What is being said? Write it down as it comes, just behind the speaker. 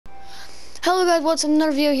Hello guys, what's up?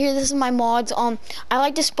 Another video here. This is my mods. I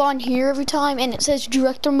like to spawn here every time, and it says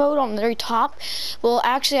director mode on the very top. Well,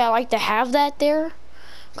 actually, I like to have that there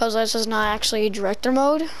because this is not actually a director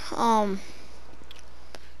mode. I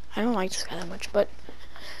don't like this guy that much, but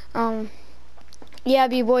yeah,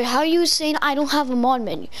 B-boy, how you saying I don't have a mod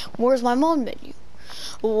menu? Where's my mod menu?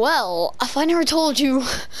 Well, if I never told you,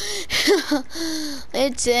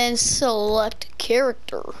 it's in select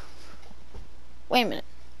character. Wait a minute.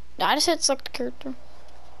 Did I just hit select character?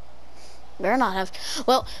 Better not have.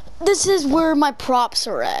 Well, this is where my props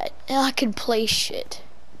are at, and I can play shit.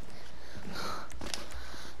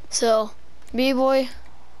 So, B-boy,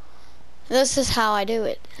 this is how I do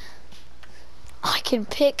it. I can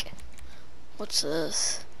pick. What's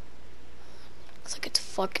this? Looks like it's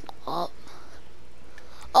fucking up.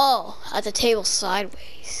 Oh, at the table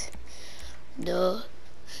sideways. Duh.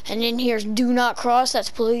 And then here's do not cross.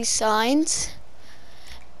 That's police signs.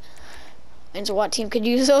 And so what team could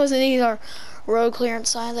use those? And these are road clearance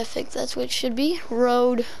signs. I think that's what it should be.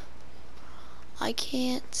 Road. I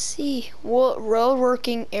can't see. What road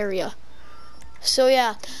working area. So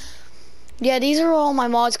yeah. Yeah, these are all my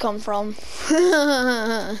mods come from.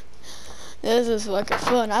 This is fucking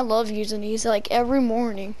fun. I love using these like every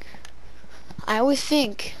morning. I always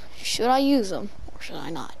think, should I use them or should I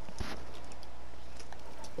not?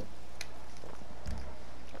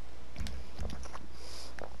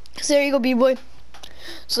 So there you go, B-boy.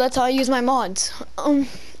 So that's how I use my mods.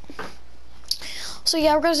 So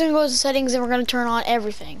yeah, we're just gonna go to settings and we're gonna turn on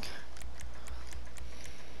everything.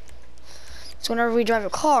 So whenever we drive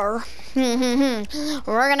a car, we're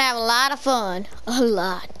gonna have a lot of fun. A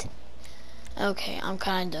lot. Okay, I'm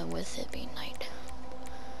kind of done with it being night.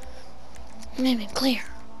 Maybe clear.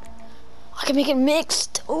 I can make it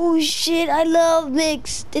mixed. Oh shit, I love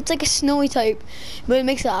mixed. It's like a snowy type, but it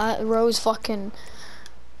makes the roads fucking.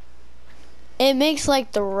 It makes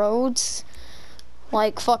like the roads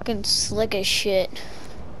like fucking slick as shit.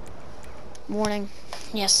 Morning.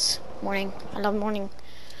 Yes, morning. I love morning.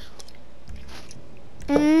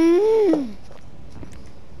 Whee!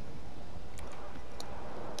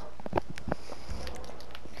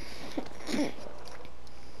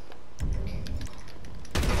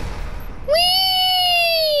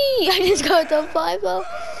 I just got the 5-0.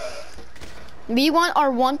 We want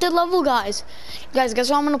our wanted level, guys. Guys, guess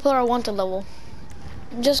what I'm gonna put our wanted level?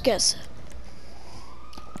 Just guess.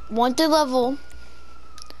 Wanted level.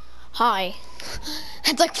 High.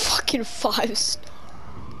 That's like fucking 5 star.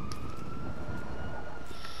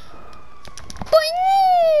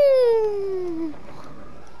 Boing!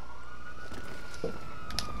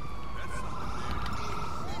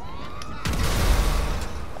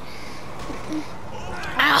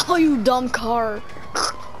 Ow, you dumb car.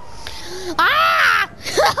 Ah!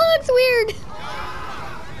 That's weird.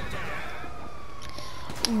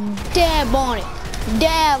 Dab on it.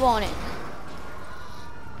 Dab on it.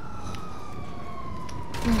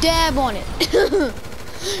 Dab on it.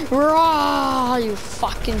 Raw, you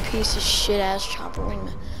fucking piece of shit ass chopper. Wait a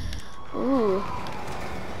minute. Ooh.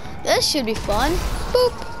 This should be fun.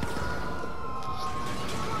 Boop.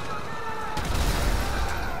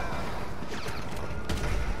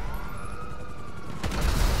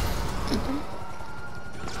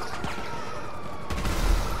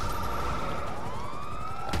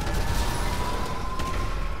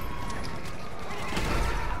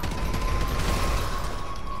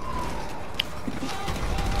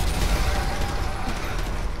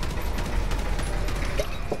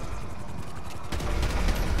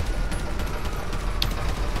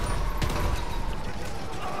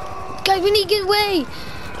 Guys, we need to get away.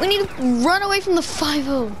 We need to run away from the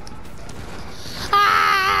 5-0.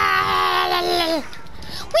 Ah!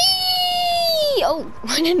 Whee! Oh,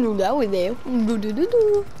 I didn't know that was there.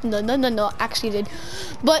 No, actually did.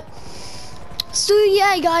 But, so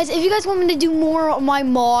yeah, guys, if you guys want me to do more of my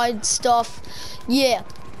mod stuff, yeah,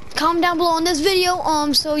 comment down below on this video.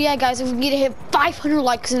 So yeah, guys, if we need to hit 500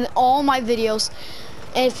 likes in all my videos,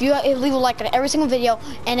 and if you leave a like on every single video,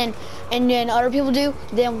 and then other people do,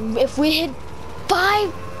 then if we hit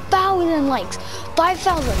 5,000 likes,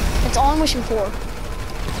 5,000, that's all I'm wishing for.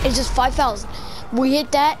 It's just 5,000. We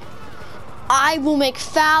hit that, I will make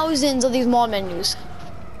thousands of these mod menus.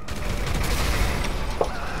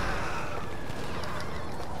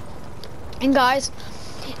 And guys,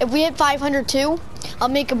 if we hit 500 too, I'll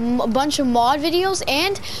make a bunch of mod videos,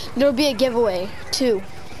 and there'll be a giveaway too.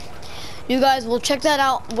 You guys will check that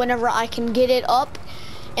out whenever I can get it up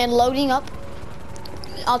and loading up.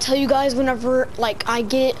 I'll tell you guys whenever like I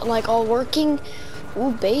get it like all working.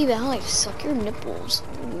 Ooh, baby, I like to suck your nipples.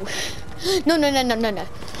 Ooh. No.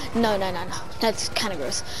 No. That's kind of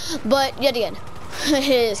gross. But yet again, it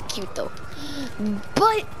is cute though.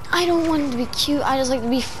 But I don't want it to be cute. I just like to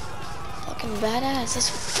be fucking badass as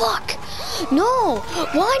fuck. No,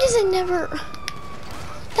 why does it never?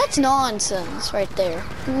 That's nonsense right there.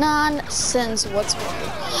 Nonsense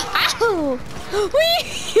whatsoever. Ow!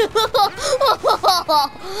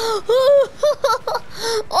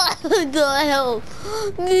 What the hell?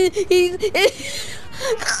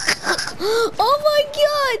 Oh my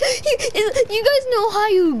god! You guys know how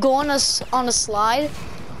you go on a slide?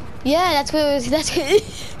 Yeah, that's what it was. That's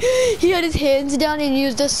he had his hands down and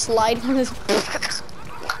used a slide on his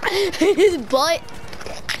his butt.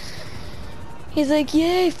 He's like,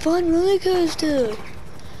 yay, fun roller coaster.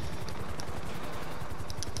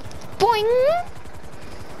 Boing!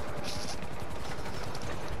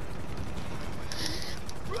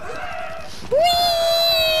 Whee!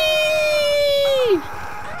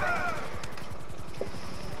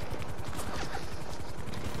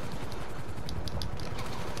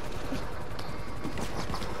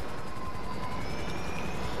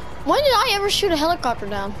 When did I ever shoot a helicopter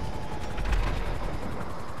down?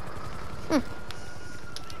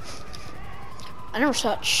 I never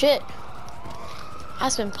shot shit. I've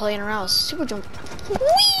just been playing around with super jump.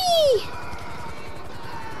 Whee!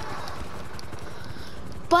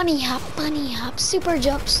 Bunny hop, super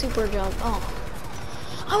jump, super jump. Oh.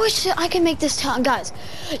 I wish I could make this town, guys.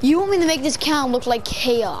 You want me to make this town look like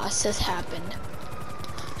chaos has happened?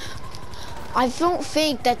 I don't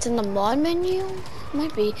think that's in the mod menu.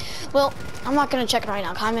 Might be. Well, I'm not gonna check it right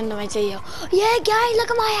now. I'm into my video. Yeah, guys, look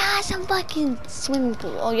at my awesome fucking swimming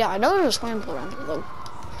pool. Oh yeah, I know there's a swimming pool around here though.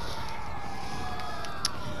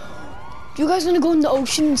 You guys wanna go in the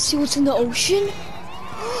ocean and see what's in the ocean?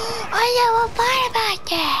 I never thought about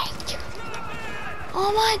that.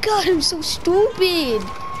 Oh my god, I'm so stupid.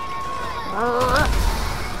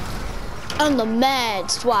 I'm the mad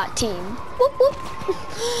SWAT team. Whoop whoop.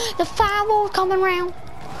 The firewall coming around.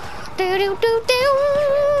 Do do do do.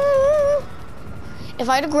 If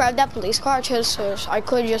I had to grab that police car, I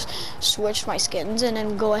could just switch my skins and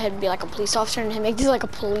then go ahead and be like a police officer and make this like a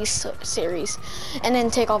police series, and then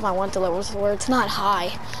take off my wanted levels where it's not high.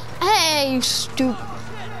 Hey, you stupid!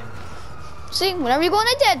 See, whenever you go on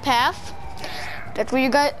a dead path, that's where you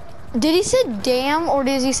got. Did he say damn or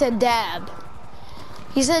did he say dab?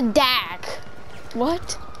 He said dag.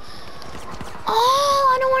 What?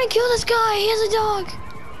 Oh, I don't want to kill this guy. He has a dog.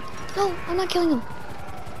 No, I'm not killing him.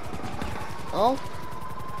 Oh.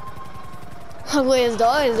 Hopefully his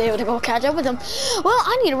dog is able to go catch up with him. Well,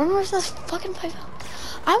 I need to remember this fucking pipe.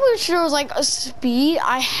 I wish there was like a speed.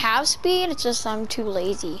 I have speed, it's just I'm too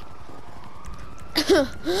lazy.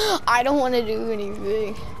 I don't want to do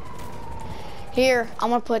anything. Here,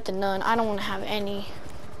 I'm gonna put the none. I don't want to have any.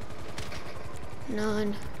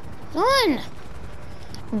 None. None!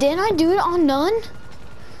 Didn't I do it on none?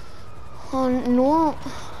 On normal.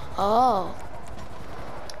 Oh.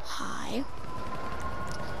 Hi.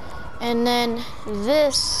 And then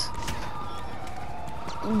this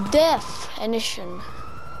definition.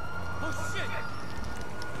 Oh, shit.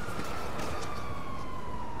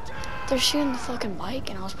 They're shooting the fucking bike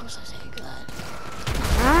and I was supposed to take that.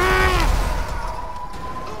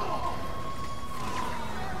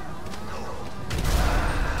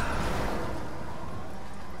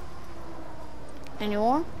 Any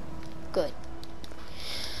more? Good.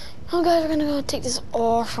 Oh guys, we're gonna go take this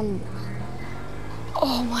awesome.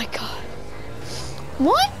 Oh my god.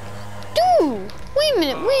 What? Dude,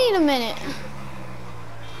 wait a minute.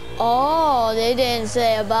 Oh, they didn't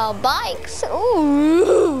say about bikes.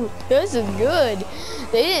 Ooh, this is good.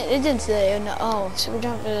 It didn't say, no, oh, super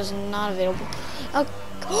jump is not available.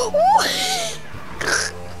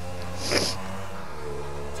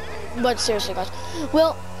 But seriously guys,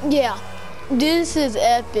 well, yeah. This is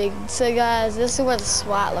epic. So guys, this is what the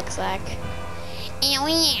SWAT looks like.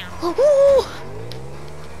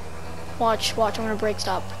 Watch, I'm gonna break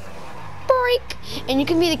stop. Break! And you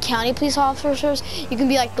can be the county police officers, you can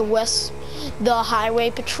be like the highway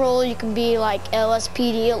patrol, you can be like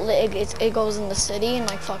LSPD, it goes in the city and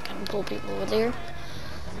like fucking pull people over there.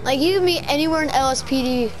 Like you can be anywhere in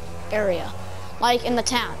LSPD area. Like in the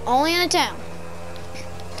town, only in the town.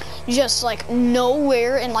 Just like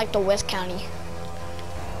nowhere in like the West County.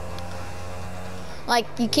 Like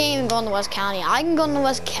you can't even go in the West County. I can go in the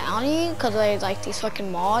West County because I like these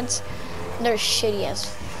fucking mods. They're shitty as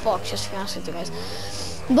fuck, just to be honest with you guys.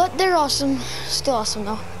 But they're awesome. Still awesome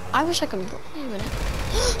though. I wish I could. Wait a minute.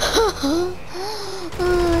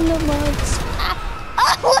 No mods.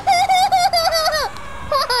 What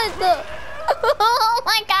the? Oh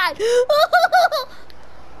my god.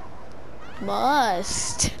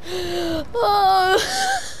 Must. Oh.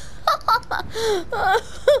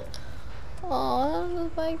 Oh, the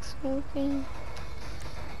bike's smoking.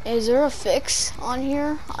 Is there a fix on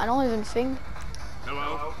here? I don't even think.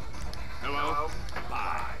 Hello? Hello?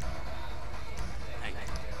 Bye. Hey.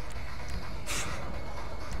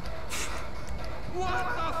 What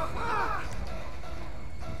the fuck?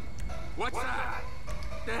 What's that?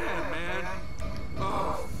 Damn, man.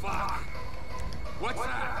 Oh, fuck. What's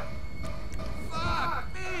that? Fuck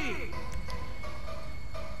me!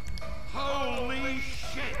 Holy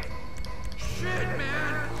shit! Shit,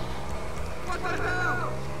 man! What the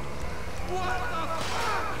hell? What the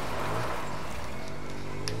fuck?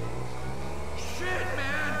 Shit,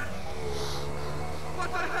 man! What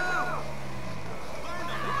the hell?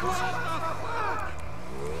 What the fuck?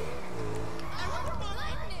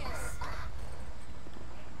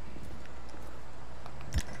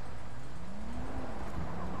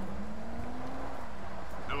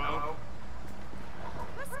 Hello?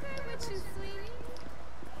 What's good with you, sweetie?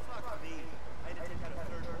 Fuck me. I didn't have a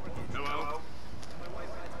third mortgage. Hello? My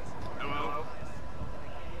wife got me some Hello?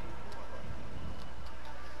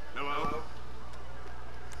 Hello?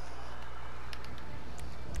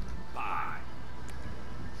 Bye.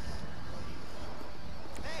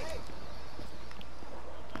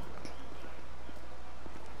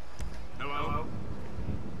 Hello?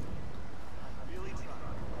 really trying.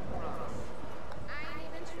 Promise. I ain't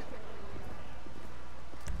even tripping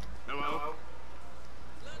on you. Hello?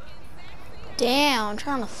 Damn, I'm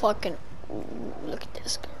trying to fucking. Ooh, look at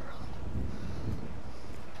this girl.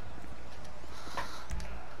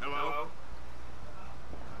 Hello?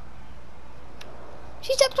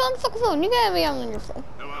 She's texting on the fucking phone. You gotta be on your phone.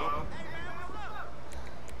 Hello?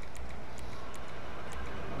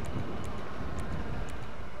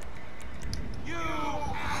 You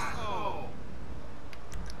asshole!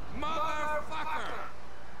 Motherfucker!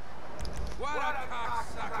 What a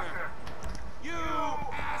cocksucker! You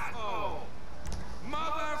asshole!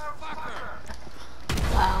 Motherfucker!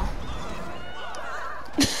 Wow.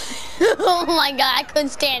 Oh my god, I couldn't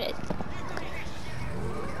stand it.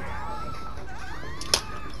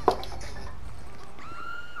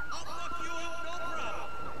 I'll fuck you up, no problem.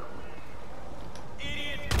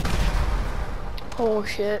 Idiot. Oh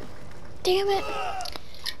shit. Damn it.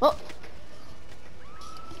 Oh.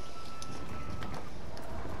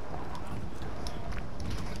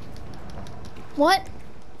 What?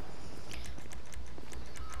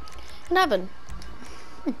 What happened?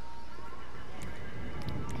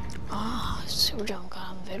 Ah, super jump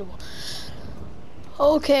got unavailable.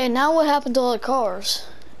 Okay, now what happened to all the cars?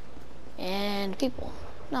 And people.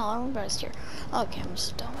 No, everybody's here. Okay, I'm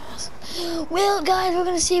just a dumbass. Well, guys, we're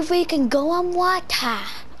gonna see if we can go on water.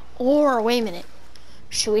 Or, wait a minute.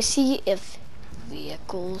 Should we see if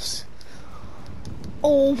vehicles...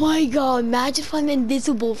 Oh my god, imagine if I'm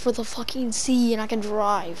invisible for the fucking sea and I can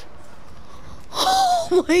drive.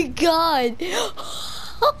 Oh my god.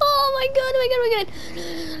 Oh my god, oh my god,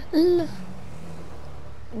 oh my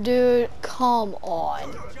god. Dude, come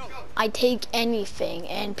on. I take anything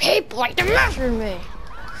and people like to measure me.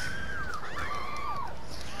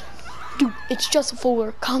 Dude, it's just a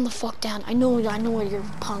folder. Calm the fuck down. I know what your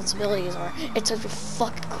responsibilities are. It's such a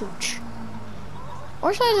fucking cooch.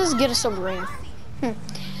 Or should I just get a submarine? I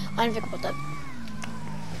didn't think about that.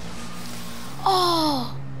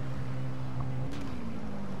 Oh!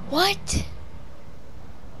 What?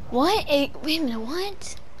 What? Wait a minute,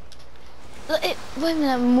 what? Wait a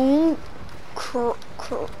minute, moon...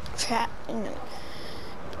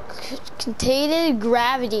 Contained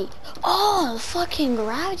gravity. Oh, fucking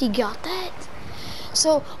gravity got that.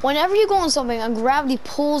 So, whenever you go on something, a gravity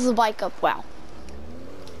pulls the bike up. Wow.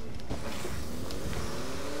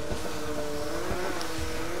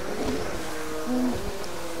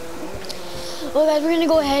 Well, guys, we're gonna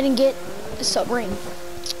go ahead and get a submarine.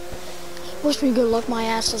 Wish me good luck, my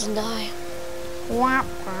ass doesn't die.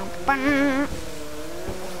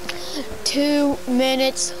 2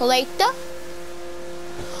 minutes later.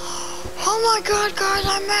 Oh my god, guys,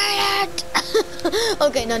 I made it!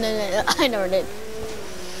 Okay, no, I never did.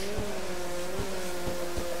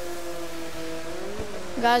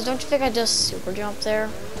 Guys, don't you think I just super jumped there?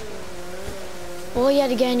 Well, yet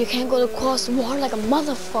again, you can't go across the water like a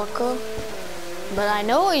motherfucker. But I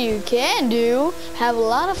know what you can do. Have a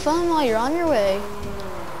lot of fun while you're on your way.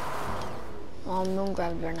 Oh, moon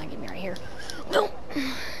gravity better not get me right here. No,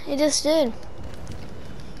 it just did.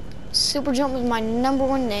 Super jump was my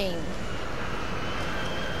 #1 name.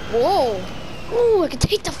 Whoa. Ooh, I can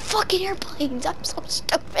take the fucking airplanes. I'm so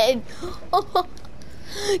stupid.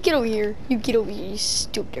 Get over here. You get over here, you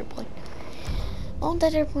stupid airplane. Oh,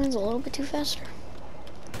 that airplane's a little bit too faster.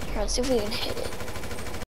 Here, let's see if we can hit it.